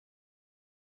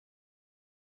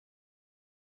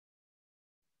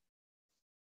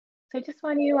So I just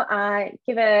want to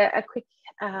give a quick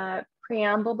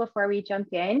preamble before we jump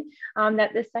in,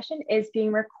 that this session is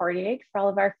being recorded for all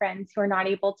of our friends who are not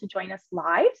able to join us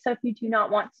live. So if you do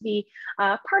not want to be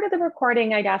part of the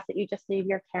recording, I'd ask that you just leave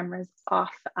your cameras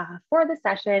off for the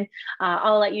session.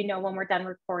 I'll let you know when we're done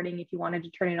recording if you wanted to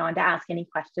turn it on to ask any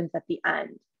questions at the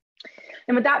end.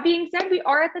 And with that being said, we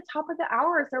are at the top of the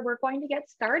hour, so we're going to get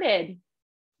started.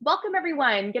 Welcome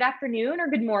everyone. Good afternoon or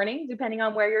good morning, depending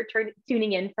on where you're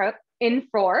tuning in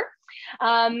for.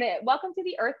 Welcome to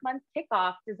the Earth Month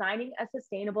kickoff, Designing a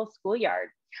Sustainable Schoolyard.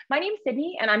 My name is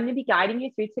Sydney, and I'm going to be guiding you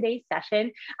through today's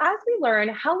session as we learn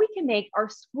how we can make our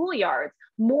schoolyards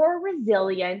more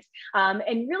resilient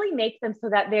and really make them so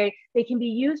that they can be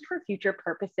used for future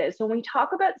purposes. So when we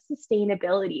talk about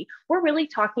sustainability, we're really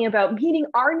talking about meeting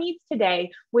our needs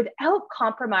today without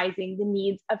compromising the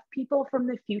needs of people from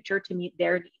the future to meet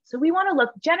their needs. So we want to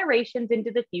look generations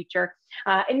into the future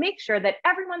and make sure that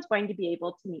everyone's going to be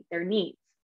able to meet their needs.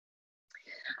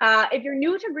 If you're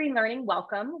new to GreenLearning,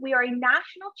 welcome. We are a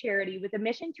national charity with a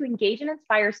mission to engage and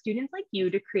inspire students like you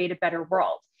to create a better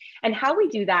world. And how we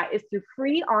do that is through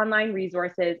free online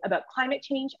resources about climate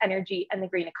change, energy, and the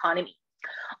green economy.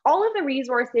 All of the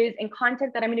resources and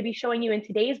content that I'm going to be showing you in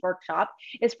today's workshop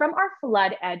is from our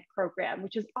Flood Ed program,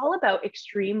 which is all about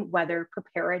extreme weather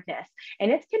preparedness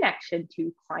and its connection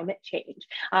to climate change.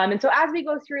 And so as we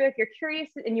go through, if you're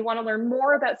curious and you want to learn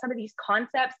more about some of these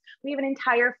concepts, we have an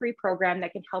entire free program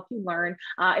that can help you learn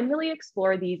and really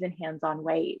explore these in hands-on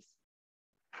ways.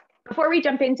 Before we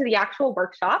jump into the actual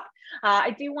workshop,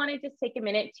 I do want to just take a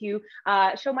minute to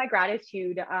show my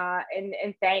gratitude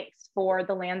and thanks for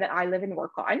the land that I live and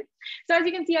work on. So as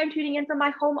you can see, I'm tuning in from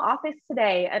my home office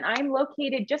today, and I'm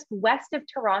located just west of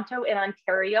Toronto in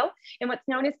Ontario in what's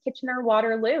known as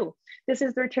Kitchener-Waterloo. This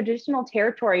is the traditional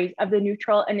territories of the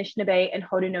Neutral, Anishinaabe, and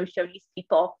Haudenosaunee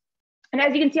people. And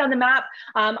as you can see on the map,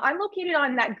 I'm located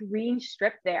on that green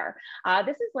strip there.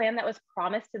 This is land that was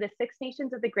promised to the Six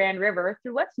Nations of the Grand River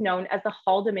through what's known as the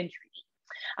Haldimand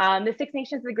Treaty. The Six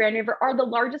Nations of the Grand River are the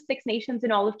largest Six Nations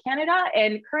in all of Canada,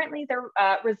 and currently their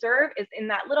reserve is in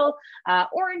that little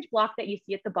orange block that you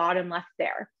see at the bottom left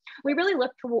there. We really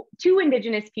look to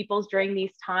Indigenous peoples during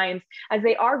these times, as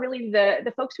they are really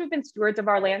the folks who have been stewards of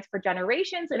our lands for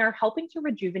generations and are helping to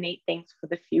rejuvenate things for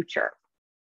the future.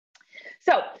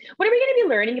 So what are we going to be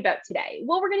learning about today?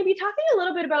 Well, we're going to be talking a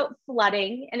little bit about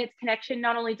flooding and its connection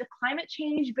not only to climate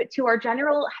change, but to our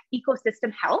general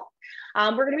ecosystem health.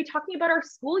 We're going to be talking about our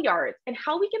schoolyards and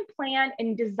how we can plan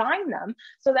and design them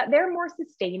so that they're more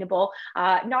sustainable,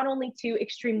 not only to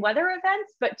extreme weather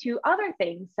events, but to other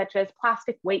things such as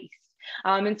plastic waste.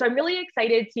 And so I'm really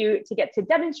excited to get to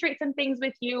demonstrate some things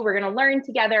with you. We're going to learn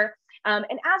together. And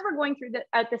as we're going through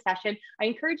the session, I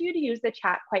encourage you to use the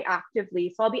chat quite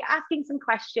actively. So I'll be asking some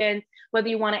questions, whether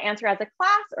you want to answer as a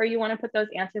class or you want to put those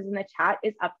answers in the chat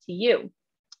is up to you.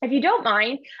 If you don't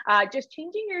mind, just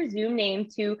changing your Zoom name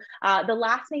to the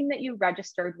last name that you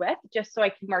registered with, just so I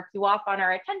can mark you off on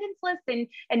our attendance list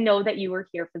and know that you were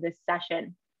here for this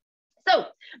session. So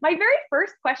my very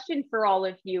first question for all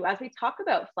of you as we talk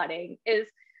about flooding is,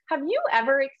 have you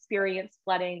ever experienced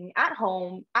flooding at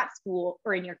home, at school,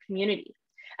 or in your community?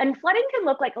 And flooding can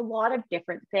look like a lot of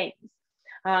different things.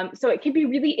 So it can be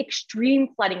really extreme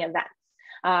flooding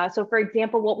events. So for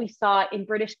example, what we saw in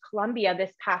British Columbia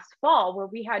this past fall, where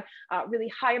we had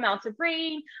really high amounts of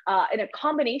rain and a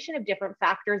combination of different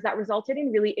factors that resulted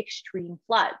in really extreme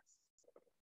floods.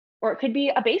 Or it could be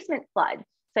a basement flood,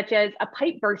 such as a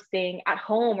pipe bursting at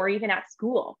home or even at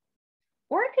school.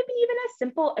 Or it could be even as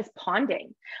simple as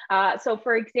ponding. So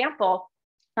for example,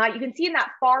 you can see in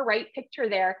that far right picture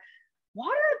there,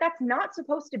 water that's not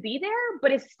supposed to be there,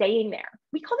 but is staying there.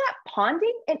 We call that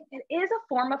ponding, and it is a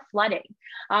form of flooding.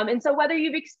 And so whether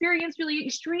you've experienced really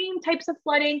extreme types of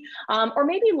flooding, or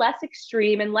maybe less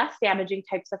extreme and less damaging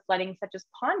types of flooding, such as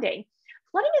ponding,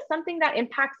 flooding is something that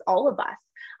impacts all of us.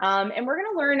 And we're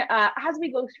going to learn as we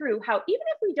go through how even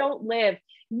if we don't live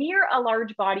near a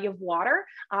large body of water,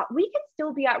 we can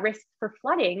still be at risk for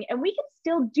flooding, and we can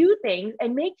still do things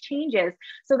and make changes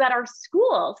so that our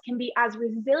schools can be as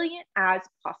resilient as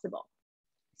possible.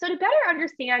 So to better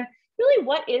understand really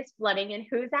what is flooding and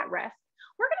who's at risk,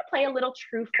 we're going to play a little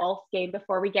true-false game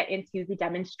before we get into the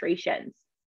demonstrations.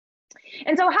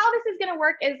 And so how this is going to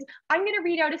work is I'm going to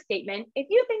read out a statement. If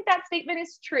you think that statement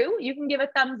is true, you can give a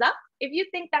thumbs up. If you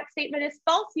think that statement is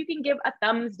false, you can give a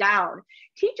thumbs down.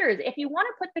 Teachers, if you want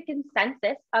to put the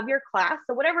consensus of your class,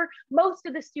 so whatever most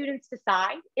of the students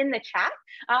decide in the chat,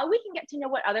 we can get to know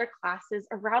what other classes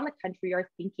around the country are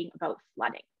thinking about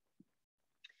flooding.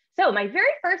 So my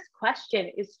very first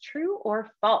question is true or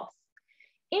false?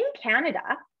 In Canada,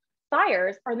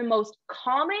 fires are the most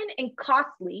common and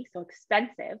costly, so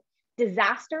expensive,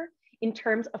 disaster in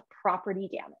terms of property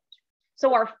damage.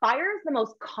 So are fires the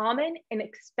most common and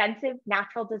expensive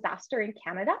natural disaster in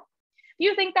Canada? If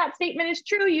you think that statement is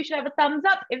true, you should have a thumbs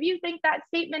up. If you think that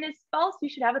statement is false, you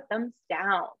should have a thumbs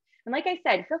down. And like I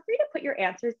said, feel free to put your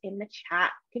answers in the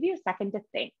chat. Give you a second to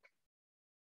think.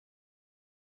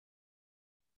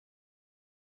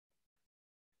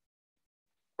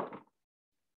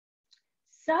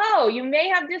 So you may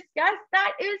have discussed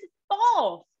that is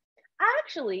false.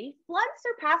 Actually, floods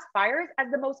surpassed fires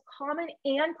as the most common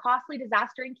and costly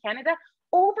disaster in Canada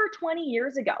over 20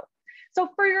 years ago. So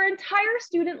for your entire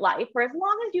student life, for as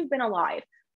long as you've been alive,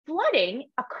 flooding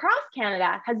across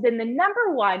Canada has been the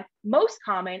 #1 most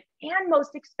common and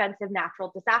most expensive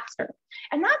natural disaster.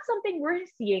 And that's something we're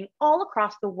seeing all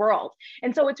across the world.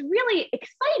 And so it's really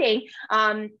exciting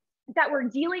that we're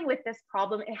dealing with this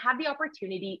problem and have the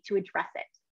opportunity to address it.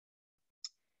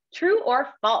 True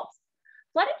or false?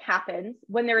 Flooding happens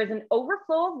when there is an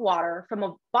overflow of water from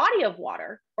a body of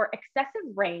water or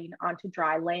excessive rain onto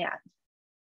dry land.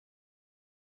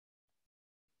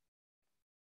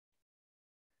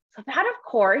 So that, of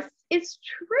course, is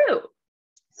true.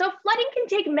 So flooding can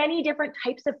take many different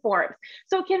types of forms.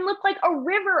 So it can look like a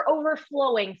river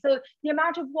overflowing. So the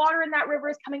amount of water in that river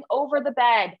is coming over the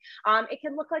bed. It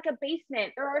can look like a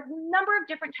basement. There are a number of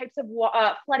different types of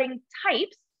flooding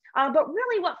types, but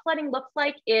really what flooding looks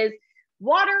like is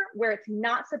water where it's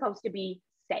not supposed to be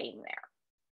staying there.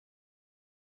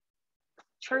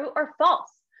 True or false?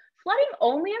 Flooding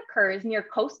only occurs near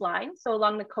coastlines, so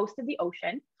along the coast of the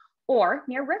ocean, or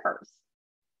near rivers.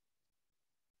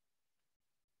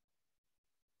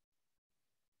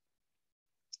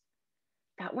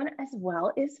 That one as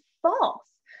well is false.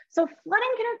 So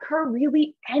flooding can occur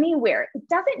really anywhere. It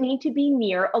doesn't need to be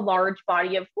near a large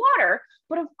body of water,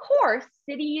 but of course,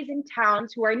 cities and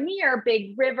towns who are near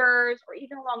big rivers or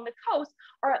even along the coast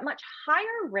are at much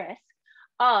higher risk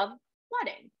of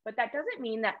flooding, but that doesn't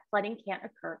mean that flooding can't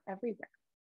occur everywhere.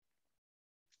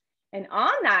 And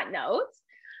on that note,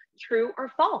 true or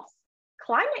false?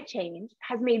 Climate change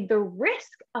has made the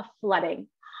risk of flooding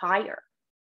higher.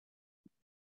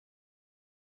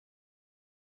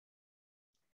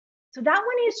 So that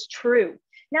one is true.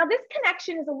 Now, this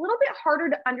connection is a little bit harder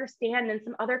to understand than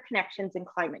some other connections in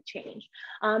climate change.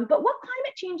 But what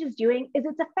climate change is doing is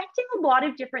it's affecting a lot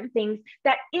of different things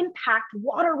that impact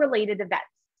water-related events.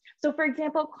 So for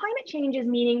example, climate change is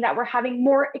meaning that we're having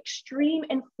more extreme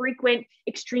and frequent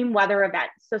extreme weather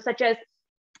events. So such as,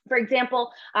 for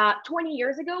example, 20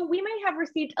 years ago, we may have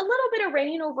received a little bit of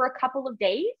rain over a couple of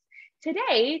days.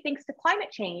 Today, thanks to climate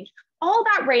change, all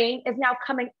that rain is now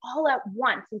coming all at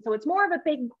once. And so it's more of a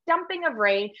big dumping of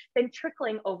rain than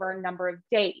trickling over a number of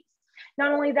days.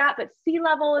 Not only that, but sea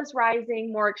level is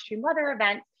rising, more extreme weather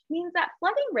events means that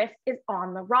flooding risk is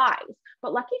on the rise.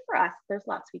 But lucky for us, there's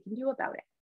lots we can do about it.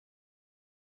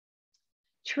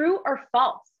 True or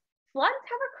false? Floods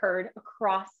have occurred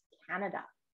across Canada.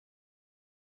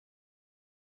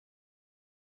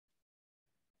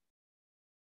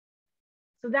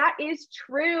 So that is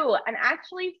true. And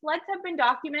actually, floods have been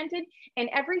documented in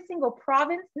every single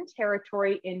province and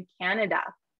territory in Canada.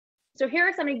 So here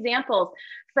are some examples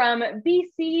from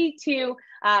BC to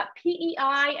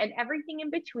PEI and everything in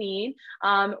between.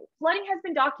 Flooding has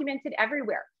been documented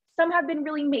everywhere. Some have been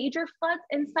really major floods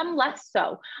and some less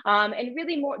so. And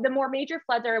really the more major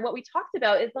floods are what we talked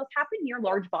about is those happen near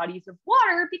large bodies of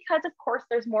water because of course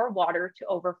there's more water to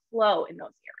overflow in those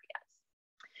areas.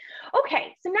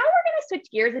 Okay, so now we're going to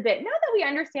switch gears a bit. Now that we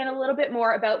understand a little bit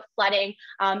more about flooding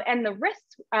and the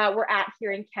risks we're at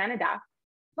here in Canada,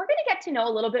 we're going to get to know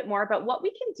a little bit more about what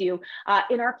we can do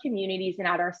in our communities and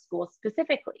at our schools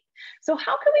specifically. So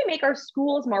how can we make our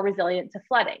schools more resilient to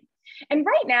flooding? And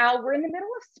right now we're in the middle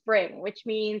of spring, which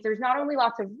means there's not only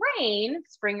lots of rain,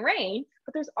 spring rain,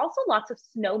 but there's also lots of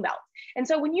snow melt. And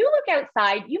so when you look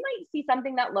outside, you might see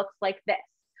something that looks like this,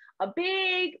 a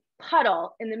big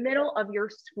puddle in the middle of your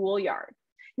schoolyard.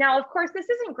 Now, of course, this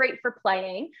isn't great for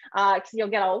playing because you'll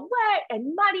get all wet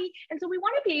and muddy. And so we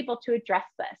want to be able to address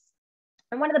this.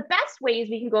 And one of the best ways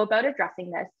we can go about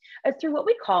addressing this is through what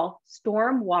we call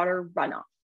stormwater runoff.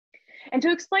 And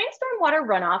to explain stormwater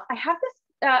runoff, I have this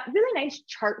really nice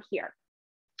chart here.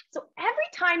 So every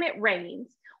time it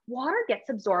rains, water gets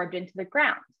absorbed into the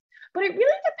ground, but it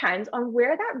really depends on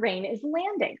where that rain is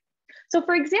landing. So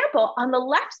for example, on the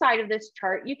left side of this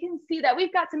chart, you can see that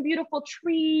we've got some beautiful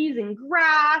trees and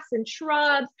grass and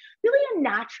shrubs, really a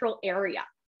natural area.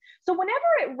 So whenever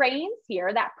it rains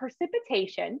here, that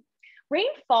precipitation, rain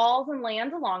falls and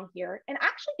lands along here and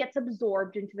actually gets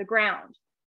absorbed into the ground.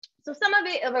 So some of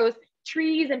it goes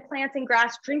trees and plants and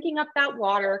grass drinking up that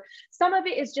water. Some of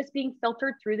it is just being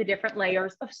filtered through the different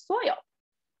layers of soil.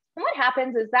 And what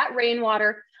happens is that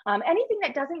rainwater, anything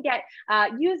that doesn't get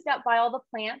used up by all the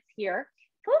plants here,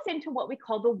 goes into what we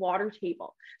call the water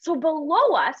table. So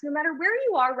below us, no matter where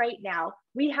you are right now,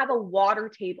 we have a water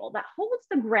table that holds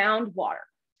the groundwater.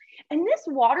 And this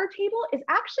water table is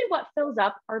actually what fills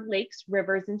up our lakes,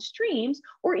 rivers, and streams,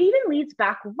 or even leads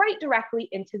back right directly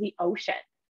into the ocean.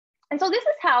 And so this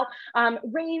is how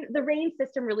the rain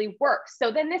system really works.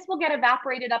 So then this will get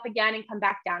evaporated up again and come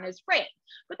back down as rain.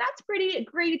 But that's pretty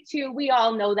grade 2. We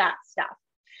all know that stuff.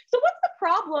 So what's the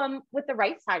problem with the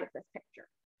right side of this picture?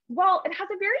 Well, it has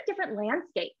a very different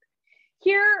landscape.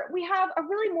 Here we have a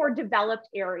really more developed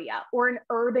area or an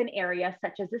urban area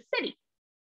such as a city,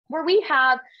 where we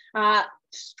have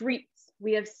streets,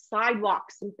 we have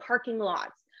sidewalks and parking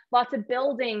lots, lots of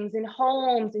buildings and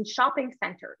homes and shopping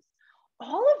centers,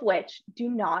 all of which do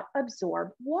not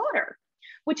absorb water,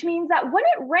 which means that when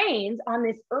it rains on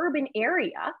this urban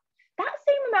area, that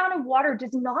same amount of water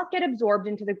does not get absorbed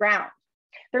into the ground.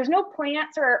 There's no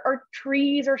plants or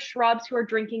trees or shrubs who are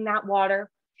drinking that water.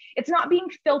 It's not being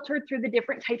filtered through the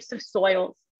different types of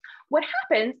soils. What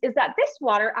happens is that this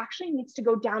water actually needs to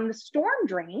go down the storm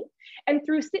drain and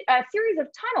through a series of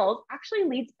tunnels actually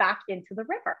leads back into the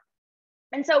river.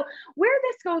 And so where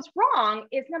this goes wrong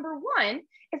is, number one,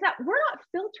 is that we're not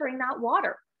filtering that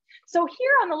water. So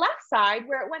here on the left side,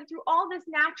 where it went through all this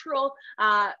natural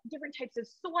different types of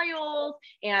soils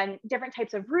and different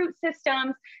types of root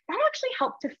systems, that actually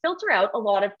helped to filter out a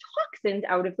lot of toxins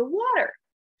out of the water.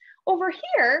 Over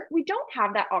here, we don't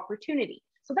have that opportunity.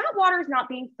 So that water is not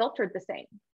being filtered the same.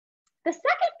 The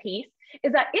second piece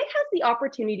is that it has the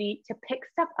opportunity to pick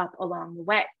stuff up along the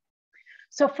way.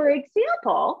 So for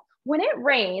example, when it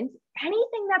rains,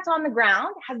 anything that's on the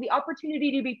ground has the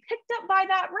opportunity to be picked up by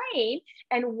that rain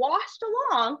and washed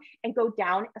along and go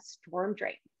down a storm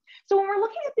drain. So when we're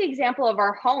looking at the example of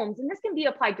our homes, and this can be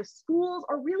applied to schools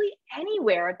or really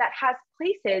anywhere that has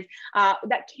places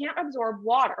that can't absorb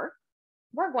water,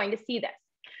 we're going to see this.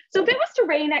 So if it was to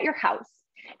rain at your house,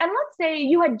 and let's say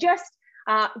you had just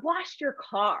washed your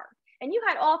car, and you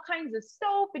had all kinds of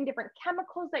soap and different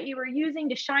chemicals that you were using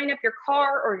to shine up your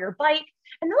car or your bike,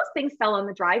 and those things fell on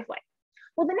the driveway.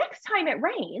 Well, the next time it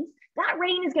rains, that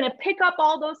rain is going to pick up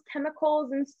all those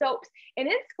chemicals and soaps, and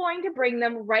it's going to bring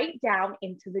them right down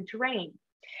into the drain.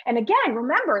 And again,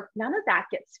 remember, none of that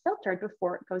gets filtered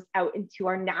before it goes out into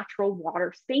our natural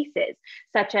water spaces,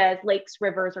 such as lakes,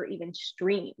 rivers, or even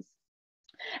streams.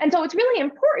 And so it's really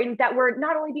important that we're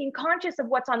not only being conscious of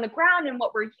what's on the ground and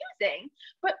what we're using,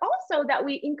 but also that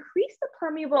we increase the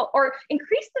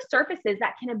surfaces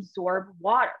that can absorb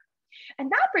water.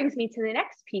 And that brings me to the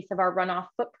next piece of our runoff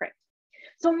footprint.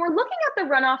 So when we're looking at the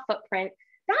runoff footprint,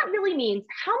 that really means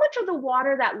how much of the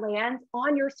water that lands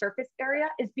on your surface area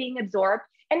is being absorbed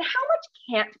and how much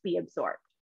can't be absorbed.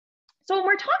 So when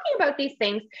we're talking about these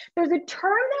things, there's a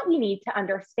term that we need to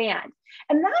understand,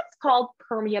 and that's called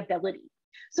permeability.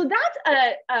 So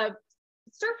that's a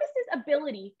surface's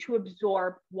ability to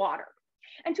absorb water.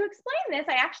 And to explain this,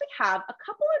 I actually have a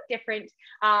couple of different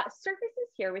surfaces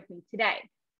here with me today.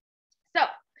 So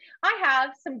I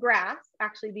have some grass.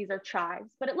 Actually, these are chives,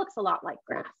 but it looks a lot like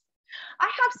grass. I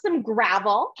have some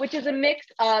gravel, which is a mix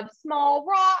of small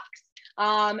rocks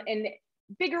and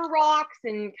bigger rocks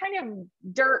and kind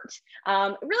of dirt,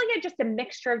 really just a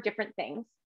mixture of different things.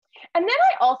 And then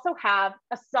I also have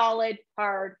a solid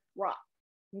hard rock.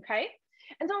 Okay.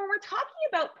 And so when we're talking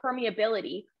about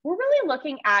permeability, we're really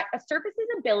looking at a surface's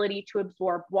ability to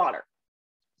absorb water.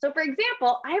 So for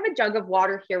example, I have a jug of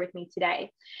water here with me today.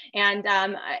 And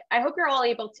I hope you're all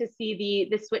able to see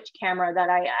the switch camera that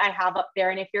I have up there.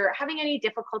 And if you're having any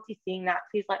difficulty seeing that,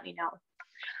 please let me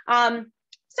know.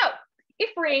 So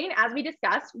if rain, as we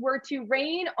discussed, were to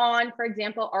rain on, for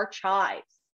example, our chives,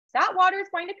 that water is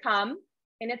going to come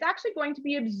and it's actually going to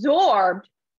be absorbed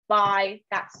by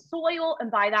that soil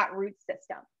and by that root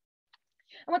system.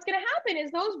 And what's going to happen is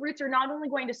those roots are not only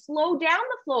going to slow down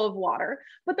the flow of water,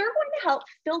 but they're going to help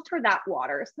filter that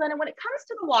water. So then when it comes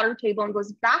to the water table and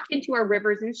goes back into our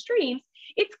rivers and streams,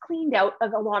 it's cleaned out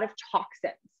of a lot of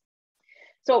toxins.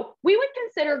 So we would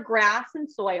consider grass and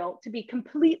soil to be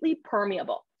completely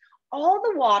permeable. All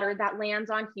the water that lands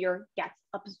on here gets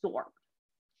absorbed.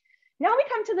 Now we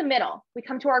come to the middle, we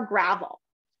come to our gravel.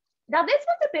 Now this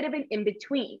one's a bit of an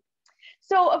in-between.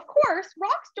 So of course,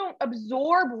 rocks don't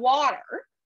absorb water,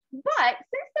 but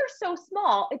since they're so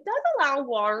small, it does allow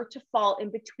water to fall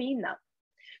in between them.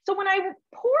 So when I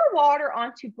pour water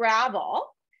onto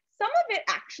gravel, some of it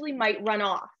actually might run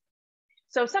off.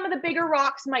 So some of the bigger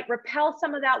rocks might repel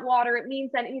some of that water. It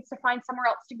means that it needs to find somewhere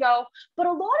else to go, but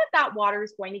a lot of that water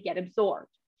is going to get absorbed.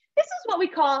 This is what we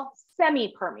call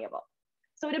semi-permeable.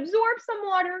 So it absorbs some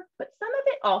water, but some of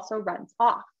it also runs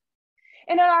off.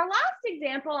 And in our last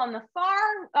example on the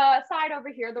far side over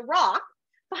here, the rock,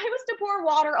 if I was to pour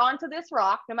water onto this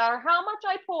rock, no matter how much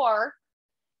I pour,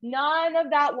 none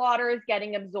of that water is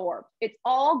getting absorbed. It's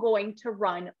all going to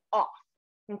run off,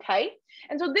 okay?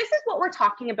 And so this is what we're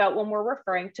talking about when we're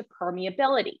referring to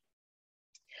permeability.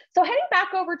 So heading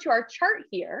back over to our chart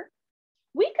here,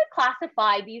 we could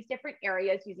classify these different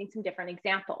areas using some different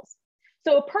examples.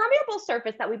 So a permeable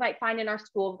surface that we might find in our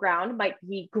school ground might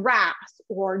be grass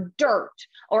or dirt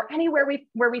or anywhere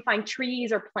where we find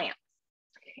trees or plants.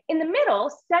 In the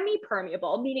middle,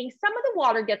 semi-permeable, meaning some of the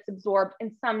water gets absorbed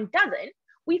and some doesn't,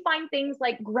 we find things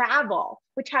like gravel,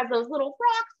 which has those little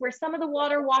rocks where some of the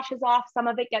water washes off, some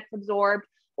of it gets absorbed,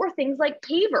 or things like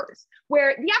pavers,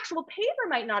 where the actual paver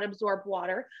might not absorb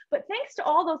water, but thanks to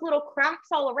all those little cracks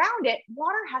all around it,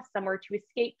 water has somewhere to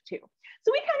escape to.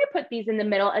 So we kind of put these in the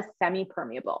middle as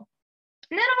semi-permeable.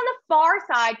 And then on the far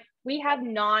side, we have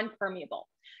non-permeable.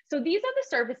 So these are the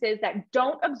surfaces that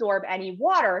don't absorb any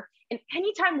water, and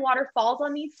anytime water falls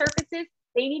on these surfaces,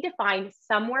 they need to find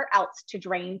somewhere else to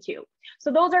drain to.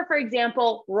 So those are, for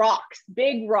example, rocks,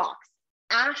 big rocks,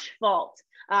 asphalt,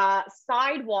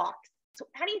 sidewalks, so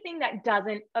anything that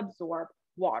doesn't absorb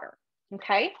water,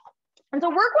 okay? And so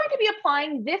we're going to be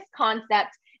applying this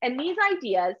concept and these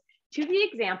ideas to the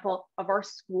example of our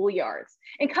schoolyards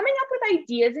and coming up with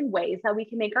ideas and ways that we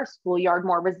can make our schoolyard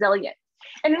more resilient.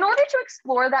 And in order to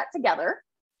explore that together,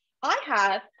 I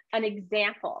have an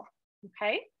example,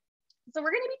 okay? So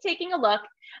we're going to be taking a look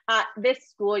at this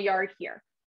schoolyard here,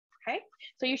 okay?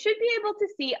 So you should be able to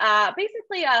see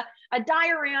basically a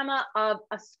diorama of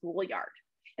a schoolyard.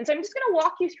 And so I'm just going to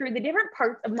walk you through the different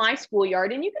parts of my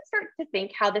schoolyard, and you can start to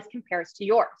think how this compares to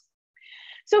yours.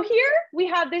 So here we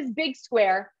have this big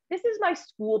square. This is my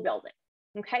school building,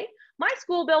 okay? My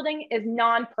school building is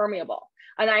non-permeable,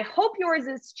 and I hope yours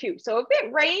is too. So if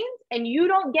it rains and you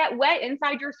don't get wet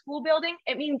inside your school building,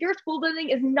 it means your school building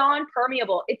is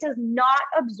non-permeable. It does not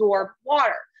absorb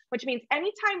water, which means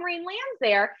anytime rain lands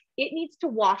there, it needs to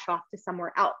wash off to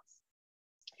somewhere else.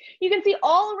 You can see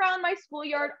all around my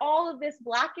schoolyard, all of this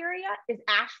black area is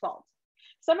asphalt.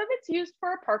 Some of it's used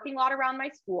for a parking lot around my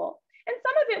school, and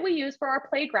some of it we use for our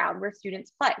playground where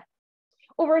students play.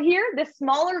 Over here, this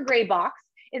smaller gray box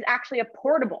is actually a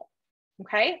portable,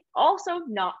 okay? Also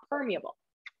not permeable.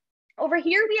 Over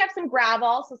here, we have some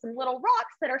gravel, so some little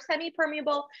rocks that are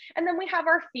semi-permeable, and then we have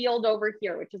our field over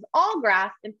here, which is all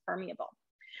grass and permeable.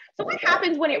 So what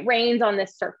happens when it rains on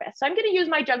this surface? So I'm going to use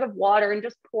my jug of water and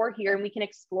just pour here and we can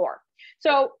explore.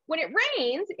 So when it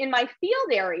rains in my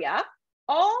field area,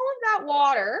 all of that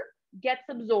water gets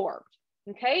absorbed,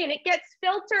 okay? And it gets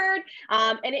filtered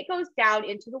and it goes down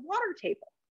into the water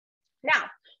table. Now,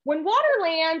 when water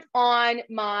lands on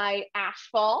my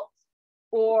asphalt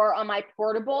or on my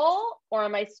portable or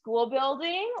on my school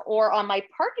building or on my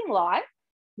parking lot,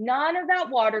 none of that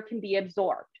water can be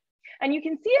absorbed. And you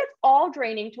can see it's all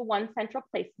draining to one central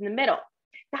place in the middle.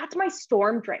 That's my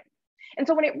storm drain. And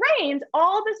so when it rains,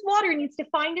 all this water needs to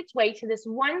find its way to this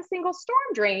one single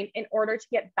storm drain in order to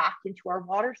get back into our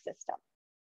water system.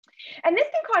 And this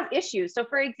can cause issues. So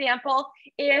for example,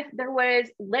 if there was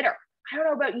litter, I don't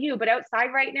know about you, but outside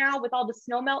right now with all the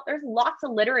snow melt, there's lots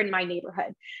of litter in my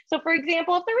neighborhood. So for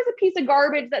example, if there was a piece of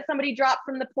garbage that somebody dropped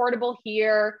from the portable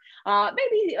here,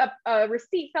 maybe a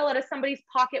receipt fell out of somebody's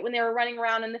pocket when they were running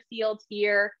around in the field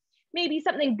here, maybe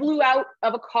something blew out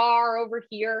of a car over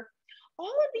here. All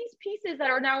of these pieces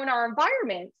that are now in our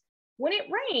environment, when it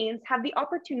rains, have the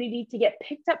opportunity to get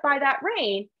picked up by that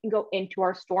rain and go into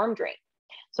our storm drain.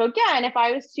 So again, if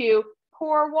I was to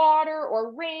pour water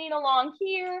or rain along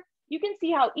here, you can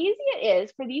see how easy it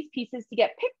is for these pieces to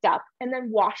get picked up and then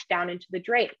washed down into the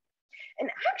drain. And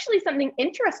actually something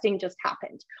interesting just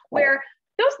happened where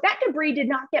that debris did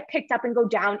not get picked up and go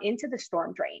down into the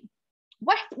storm drain.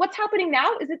 What's happening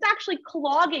now is it's actually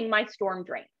clogging my storm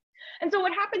drain. And so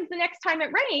what happens the next time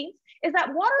it rains is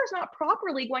that water is not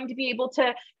properly going to be able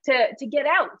to get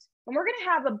out. And we're going to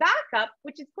have a backup,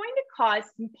 which is going to cause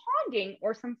some ponding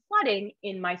or some flooding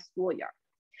in my schoolyard.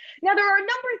 Now, there are a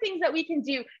number of things that we can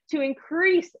do to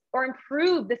increase or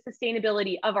improve the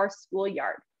sustainability of our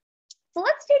schoolyard. So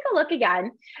let's take a look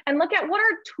again and look at what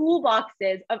our toolbox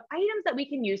is of items that we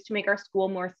can use to make our school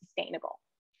more sustainable.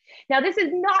 Now, this is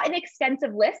not an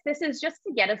extensive list. This is just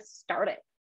to get us started.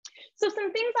 So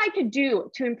some things I could do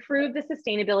to improve the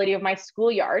sustainability of my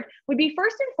schoolyard would be,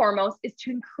 first and foremost, is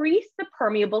to increase the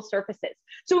permeable surfaces.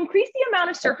 So increase the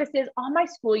amount of surfaces on my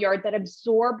schoolyard that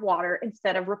absorb water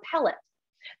instead of repel it.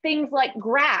 Things like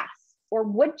grass or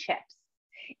wood chips.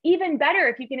 Even better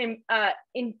if you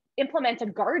can implement a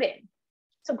garden.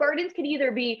 So gardens could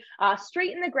either be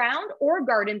straight in the ground or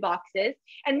garden boxes.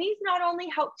 And these not only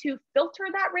help to filter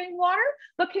that rainwater,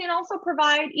 but can also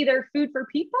provide either food for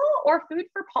people or food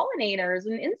for pollinators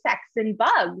and insects and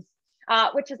bugs,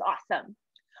 which is awesome.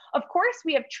 Of course,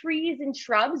 we have trees and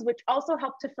shrubs, which also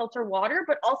help to filter water,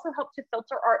 but also help to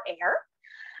filter our air.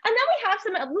 And then we have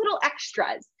some little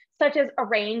extras, such as a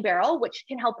rain barrel, which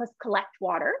can help us collect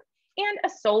water, and a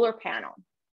solar panel.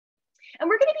 And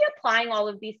we're going to be applying all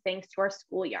of these things to our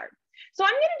schoolyard. So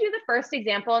I'm going to do the first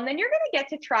example, and then you're going to get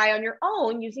to try on your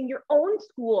own using your own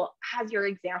school as your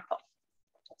example.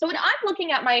 So when I'm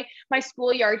looking at my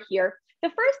schoolyard here, the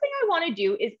first thing I want to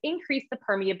do is increase the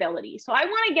permeability. So I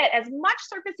want to get as much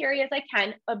surface area as I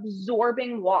can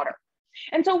absorbing water.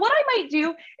 And so what I might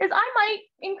do is I might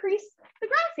increase the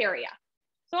grass area.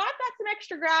 So I've got some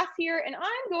extra grass here, and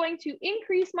I'm going to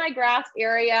increase my grass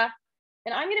area,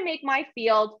 and I'm going to make my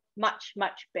field much,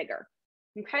 much bigger.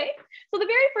 Okay, so the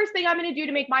very first thing I'm going to do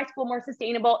to make my school more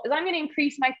sustainable is I'm going to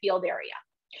increase my field area.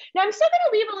 Now I'm still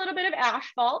going to leave a little bit of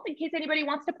asphalt in case anybody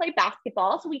wants to play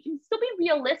basketball, so we can still be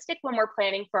realistic when we're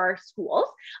planning for our schools,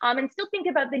 and still think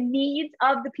about the needs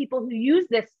of the people who use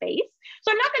this space.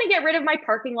 So I'm not going to get rid of my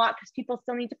parking lot because people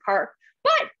still need to park,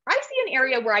 but I see an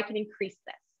area where I can increase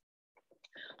this.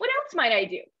 What else might I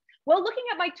do? Well, looking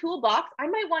at my toolbox, I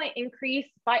might want to increase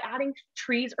by adding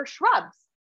trees or shrubs.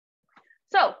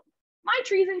 So my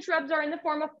trees and shrubs are in the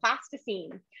form of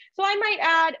plasticine. So I might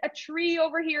add a tree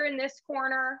over here in this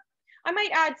corner. I might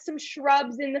add some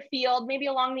shrubs in the field, maybe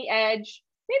along the edge.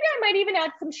 Maybe I might even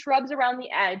add some shrubs around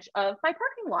the edge of my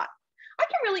parking lot. I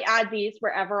can really add these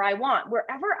wherever I want,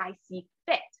 wherever I see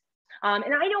fit. And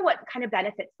I know what kind of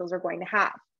benefits those are going to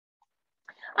have.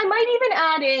 I might even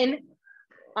add in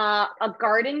a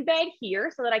garden bed here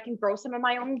so that I can grow some of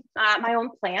my own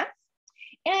plants.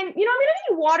 And, you know, I'm going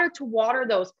to need water to water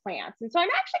those plants. And so I'm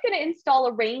actually going to install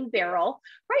a rain barrel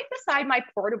right beside my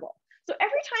portable. So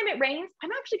every time it rains,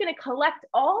 I'm actually going to collect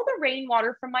all the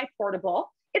rainwater from my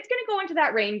portable. It's going to go into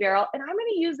that rain barrel, and I'm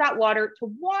going to use that water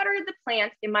to water the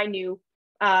plants in my new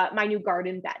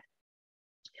garden bed.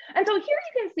 And so here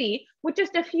you can see, with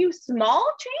just a few small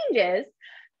changes,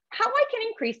 how I can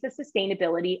increase the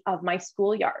sustainability of my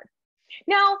schoolyard.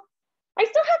 Now, I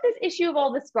still have this issue of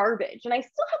all this garbage, and I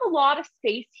still have a lot of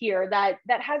space here that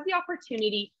has the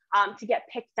opportunity to get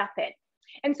picked up in.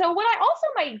 And so what I also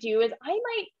might do is I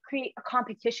might create a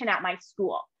competition at my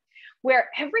school where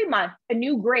every month a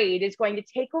new grade is going to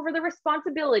take over the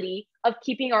responsibility of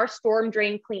keeping our storm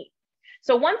drain clean.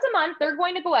 So once a month, they're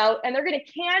going to go out and they're going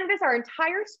to canvass our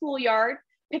entire schoolyard,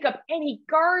 pick up any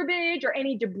garbage or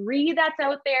any debris that's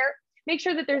out there, make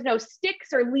sure that there's no sticks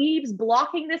or leaves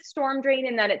blocking this storm drain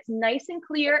and that it's nice and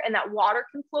clear and that water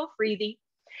can flow freely.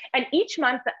 And each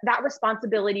month that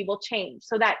responsibility will change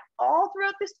so that all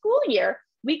throughout the school year,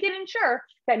 we can ensure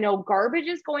that no garbage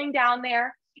is going down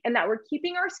there and that we're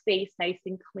keeping our space nice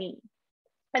and clean.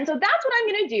 And so that's what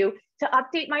I'm going to do to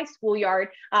update my schoolyard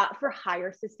for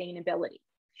higher sustainability.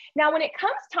 Now, when it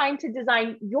comes time to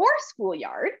design your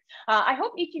schoolyard, I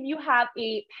hope each of you have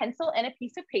a pencil and a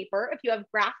piece of paper. If you have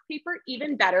graph paper,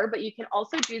 even better, but you can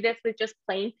also do this with just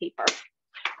plain paper.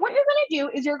 What you're going to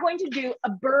do is you're going to do a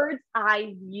bird's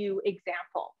eye view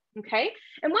example, okay?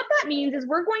 And what that means is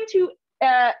we're going to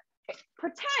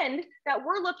pretend that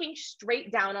we're looking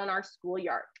straight down on our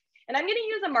schoolyard. And I'm going to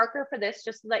use a marker for this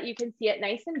just so that you can see it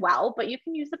nice and well, but you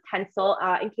can use a pencil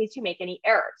in case you make any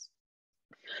errors.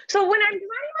 So when I'm designing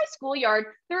my schoolyard,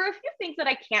 there are a few things that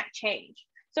I can't change.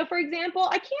 So for example,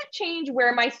 I can't change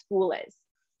where my school is.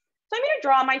 So I'm going to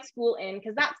draw my school in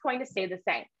because that's going to stay the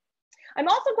same. I'm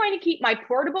also going to keep my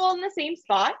portable in the same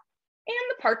spot and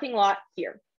the parking lot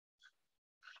here.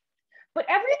 But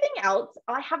everything else,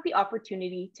 I have the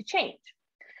opportunity to change.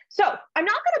 So I'm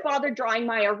not going to bother drawing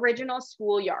my original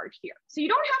schoolyard here. So you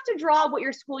don't have to draw what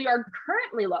your schoolyard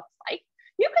currently looks like.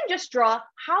 You can just draw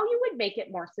how you would make it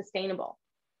more sustainable.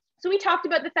 So we talked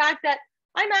about the fact that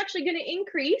I'm actually going to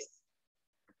increase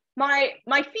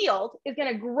my field is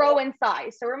going to grow in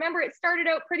size. So remember, it started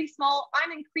out pretty small.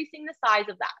 I'm increasing the size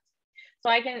of that. So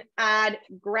I can add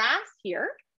grass here,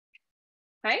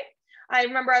 right? I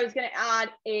remember I was going to add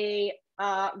a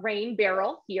rain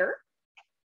barrel here.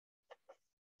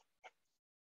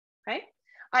 Okay,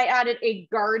 I added a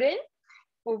garden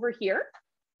over here,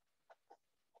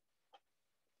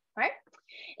 right?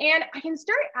 And I can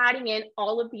start adding in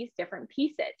all of these different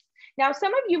pieces. Now,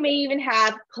 some of you may even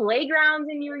have playgrounds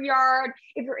in your yard.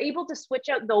 If you're able to switch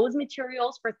out those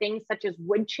materials for things such as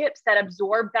wood chips that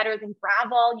absorb better than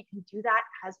gravel, you can do that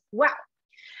as well.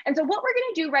 And so what we're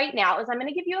going to do right now is I'm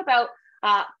going to give you about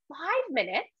 5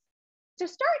 minutes to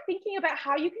start thinking about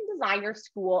how you can design your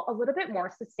school a little bit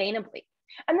more sustainably.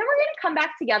 And then we're going to come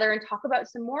back together and talk about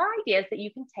some more ideas that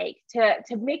you can take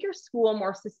to make your school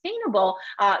more sustainable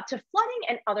to flooding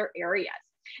and other areas.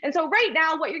 And so right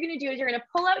now, what you're going to do is you're going to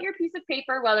pull out your piece of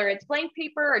paper, whether it's blank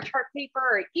paper or chart paper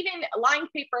or even lined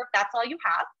paper, if that's all you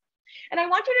have. And I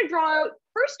want you to draw out,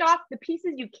 first off, the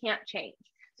pieces you can't change.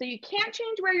 So you can't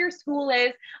change where your school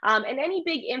is, and any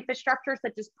big infrastructure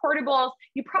such as portables,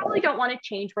 you probably don't want to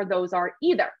change where those are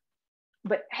either.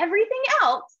 But everything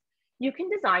else, you can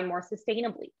design more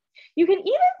sustainably. You can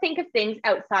even think of things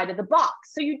outside of the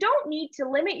box. So you don't need to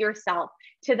limit yourself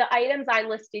to the items I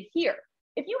listed here.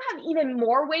 If you have even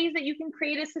more ways that you can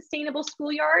create a sustainable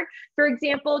schoolyard, for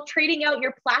example, trading out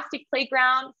your plastic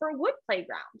playground for a wood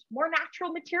playground, more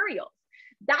natural materials,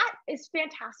 that is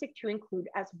fantastic to include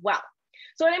as well.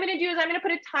 So what I'm going to do is I'm going to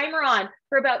put a timer on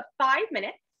for about 5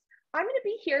 minutes. I'm going to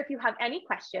be here if you have any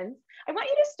questions. I want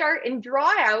you to start and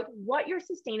draw out what your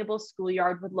sustainable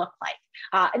schoolyard would look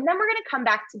like. And then we're going to come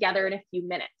back together in a few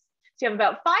minutes. So you have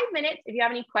about 5 minutes. If you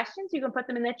have any questions, you can put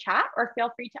them in the chat or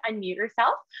feel free to unmute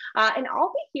yourself. And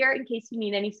I'll be here in case you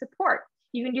need any support.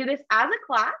 You can do this as a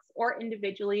class or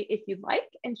individually if you'd like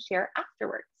and share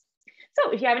afterwards.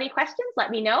 So if you have any questions, let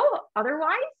me know.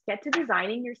 Otherwise, get to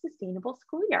designing your sustainable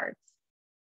schoolyards.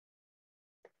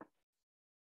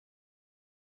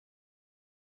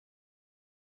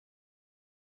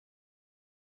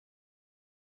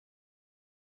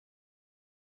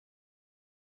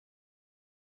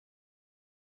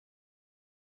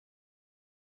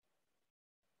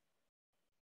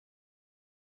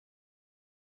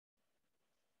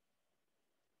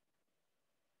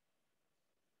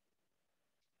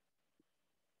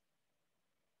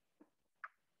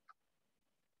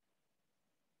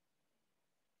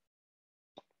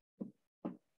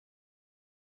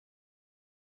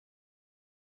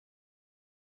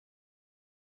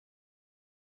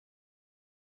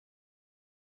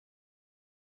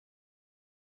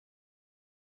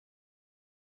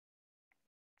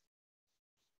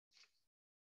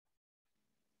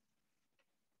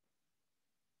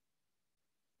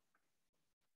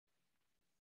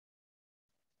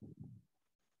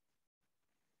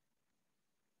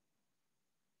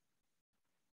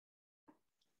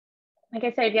 Like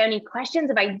I said, if you have any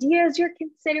questions of ideas you're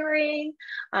considering,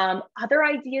 other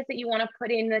ideas that you want to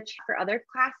put in the chat for other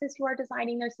classes who are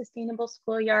designing their sustainable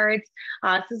schoolyards,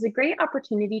 this is a great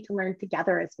opportunity to learn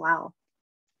together as well.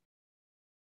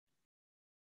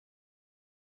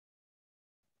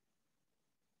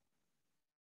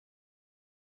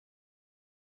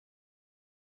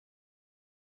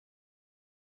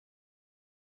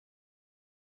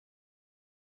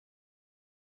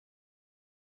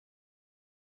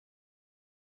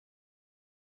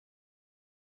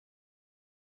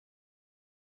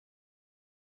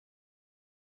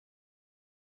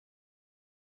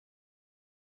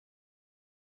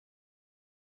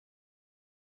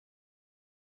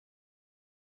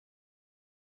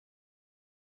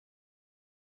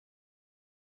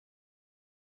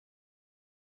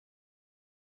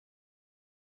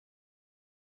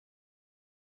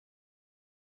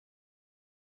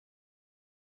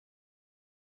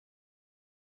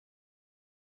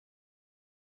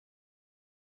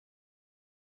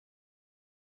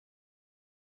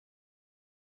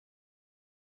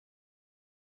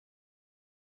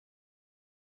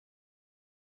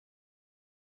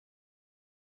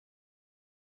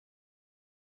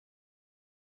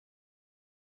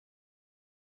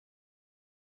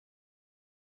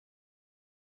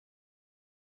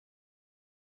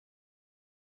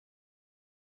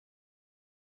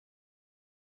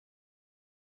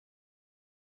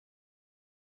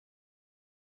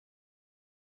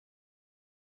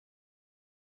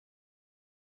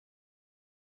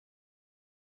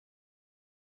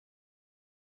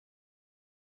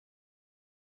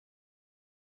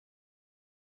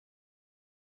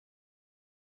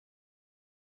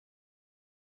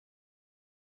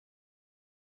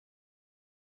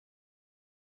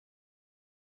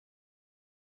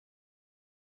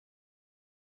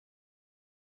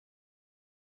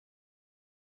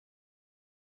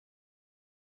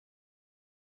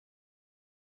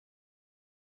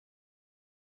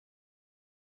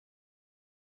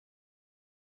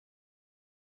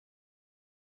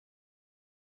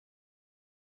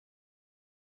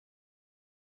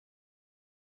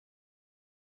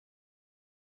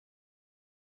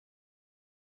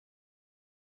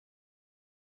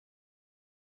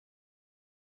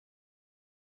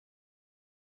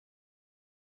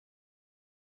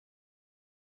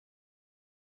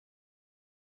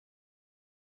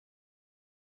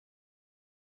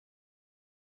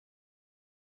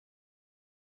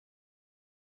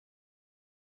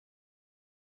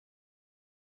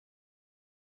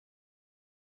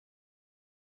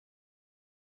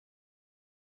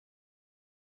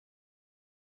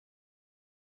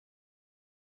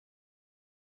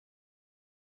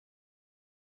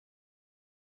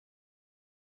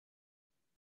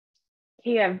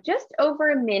 Okay, you have just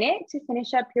over a minute to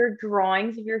finish up your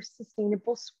drawings of your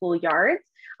sustainable schoolyards.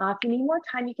 If you need more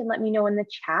time, you can let me know in the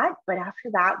chat, but after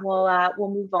that,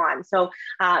 we'll move on. So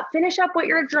finish up what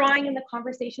you're drawing and the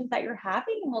conversations that you're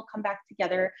having, and we'll come back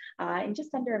together in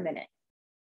just under a minute.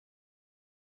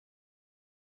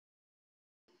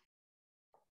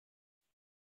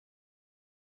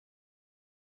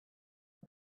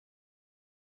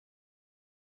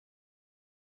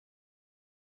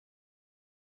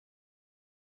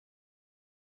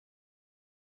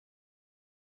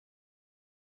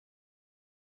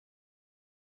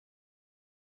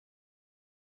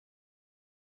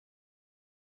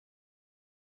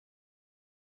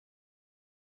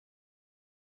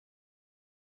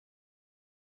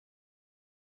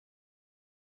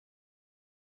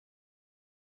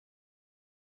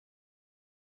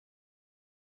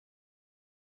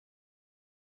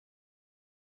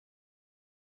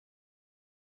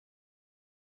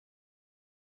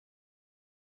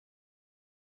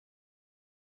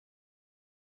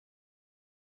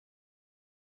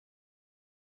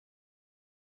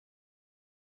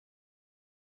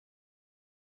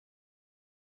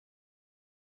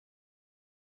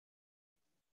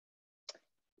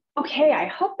 Okay, I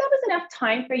hope that was enough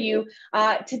time for you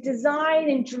to design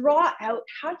and draw out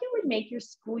how you would make your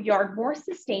schoolyard more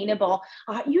sustainable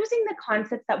using the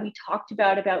concepts that we talked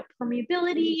about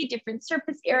permeability, different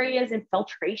surface areas, and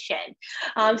filtration.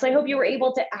 So I hope you were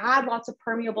able to add lots of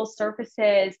permeable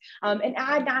surfaces and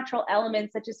add natural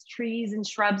elements such as trees and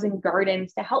shrubs and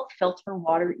gardens to help filter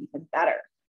water even better.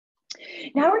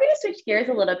 Now we're going to switch gears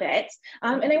a little bit,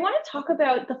 and I want to talk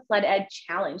about the Flood Ed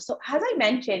Challenge. So as I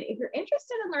mentioned, if you're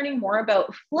interested in learning more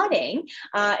about flooding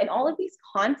and all of these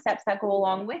concepts that go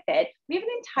along with it, we have an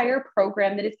entire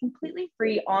program that is completely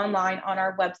free online on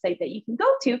our website that you can go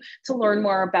to learn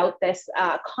more about this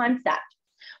concept.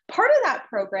 Part of that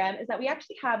program is that we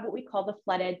actually have what we call the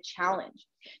Flood Ed Challenge.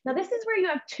 Now this is where you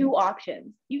have two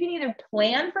options. You can either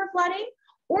plan for flooding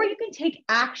or you can take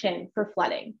action for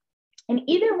flooding. And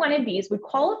either one of these would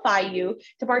qualify you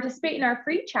to participate in our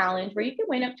free challenge where you can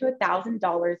win up to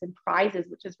 $1,000 in prizes,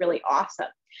 which is really awesome.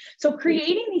 So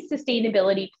creating these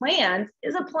sustainability plans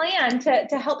is a plan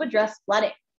to help address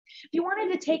flooding. If you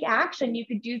wanted to take action, you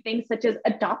could do things such as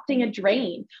adopting a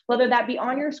drain, whether that be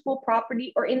on your school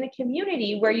property or in the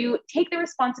community where you take the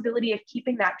responsibility of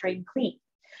keeping that drain clean.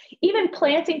 Even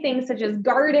planting things such as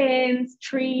gardens,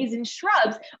 trees, and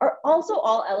shrubs are also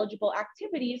all eligible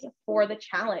activities for the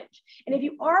challenge. And if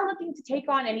you are looking to take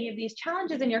on any of these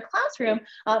challenges in your classroom,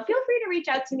 feel free to reach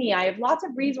out to me. I have lots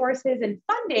of resources and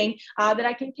funding that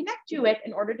I can connect you with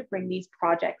in order to bring these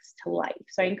projects to life.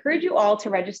 So I encourage you all to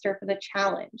register for the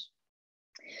challenge.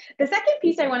 The second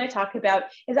piece I want to talk about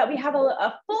is that we have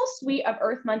a full suite of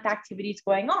Earth Month activities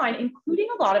going on, including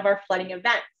a lot of our flooding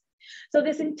events. So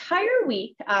this entire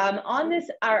week on this,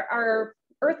 our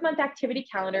Earth Month activity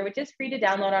calendar, which is free to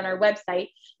download on our website,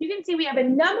 you can see we have a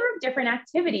number of different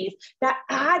activities that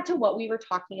add to what we were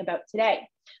talking about today.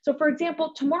 So for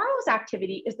example, tomorrow's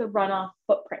activity is the runoff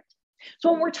footprint.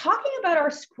 So when we're talking about our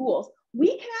schools,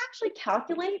 we can actually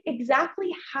calculate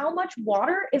exactly how much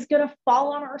water is going to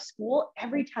fall on our school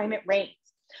every time it rains.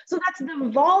 So that's the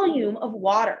volume of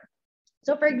water.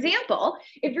 So for example,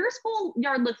 if your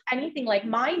schoolyard looks anything like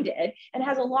mine did and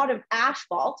has a lot of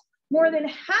asphalt, more than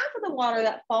half of the water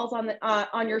that falls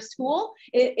on your school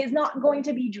is not going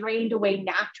to be drained away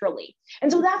naturally.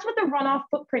 And so that's what the runoff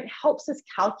footprint helps us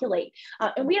calculate.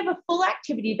 And we have a full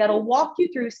activity that'll walk you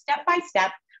through step by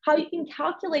step how you can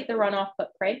calculate the runoff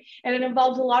footprint. And it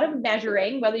involves a lot of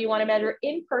measuring, whether you want to measure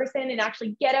in person and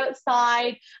actually get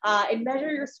outside and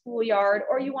measure your schoolyard,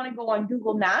 or you want to go on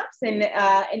Google Maps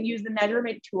and use the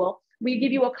measurement tool. We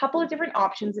give you a couple of different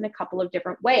options in a couple of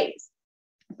different ways.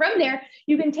 From there,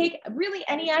 you can take really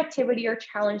any activity or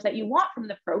challenge that you want from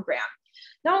the program.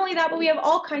 Not only that, but we have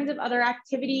all kinds of other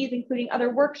activities, including other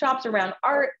workshops around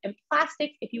art and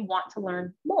plastics if you want to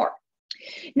learn more.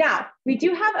 Now, we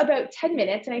do have about 10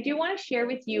 minutes, and I do want to share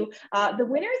with you the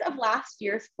winners of last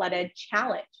year's Flood Ed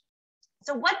Challenge.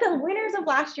 So what the winners of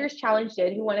last year's challenge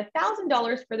did, who won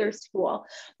 $1,000 for their school,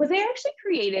 was they actually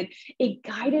created a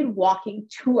guided walking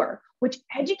tour, which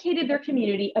educated their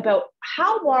community about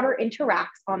how water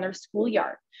interacts on their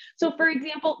schoolyard. So for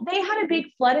example, they had a big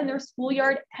flood in their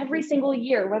schoolyard every single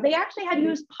year where they actually had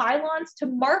used pylons to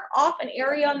mark off an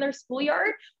area on their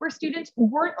schoolyard where students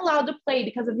weren't allowed to play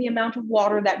because of the amount of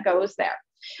water that goes there.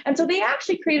 And so they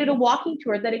actually created a walking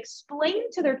tour that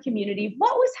explained to their community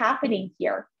what was happening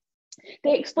here.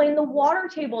 They explained the water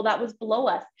table that was below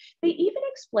us. They even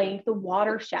explained the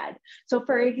watershed. So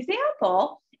for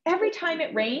example, Every time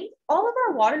it rains, all of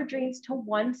our water drains to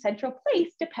one central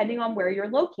place, depending on where you're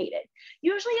located.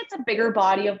 Usually it's a bigger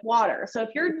body of water. So if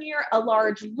you're near a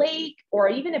large lake or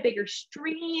even a bigger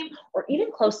stream or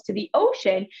even close to the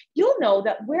ocean, you'll know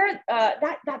that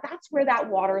that's where that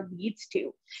water leads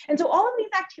to. And so all of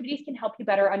these activities can help you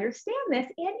better understand this,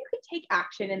 and you can take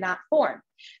action in that form.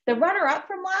 The runner-up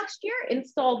from last year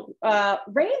installed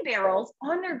rain barrels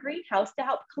on their greenhouse to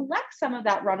help collect some of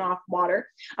that runoff water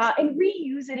and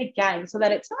reuse it again, so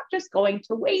that it's not just going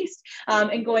to waste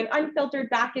and going unfiltered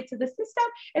back into the system.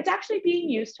 It's actually being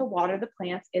used to water the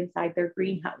plants inside their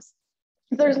greenhouse.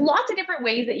 There's lots of different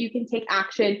ways that you can take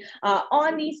action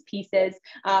on these pieces,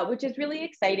 which is really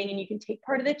exciting, and you can take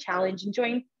part of the challenge and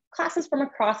join classes from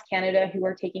across Canada who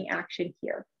are taking action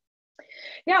here.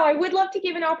 Now, I would love to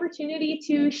give an opportunity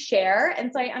to share,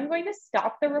 and so I'm going to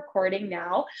stop the recording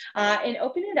now and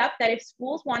open it up that if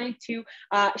schools wanted to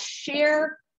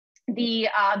share the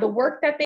work that they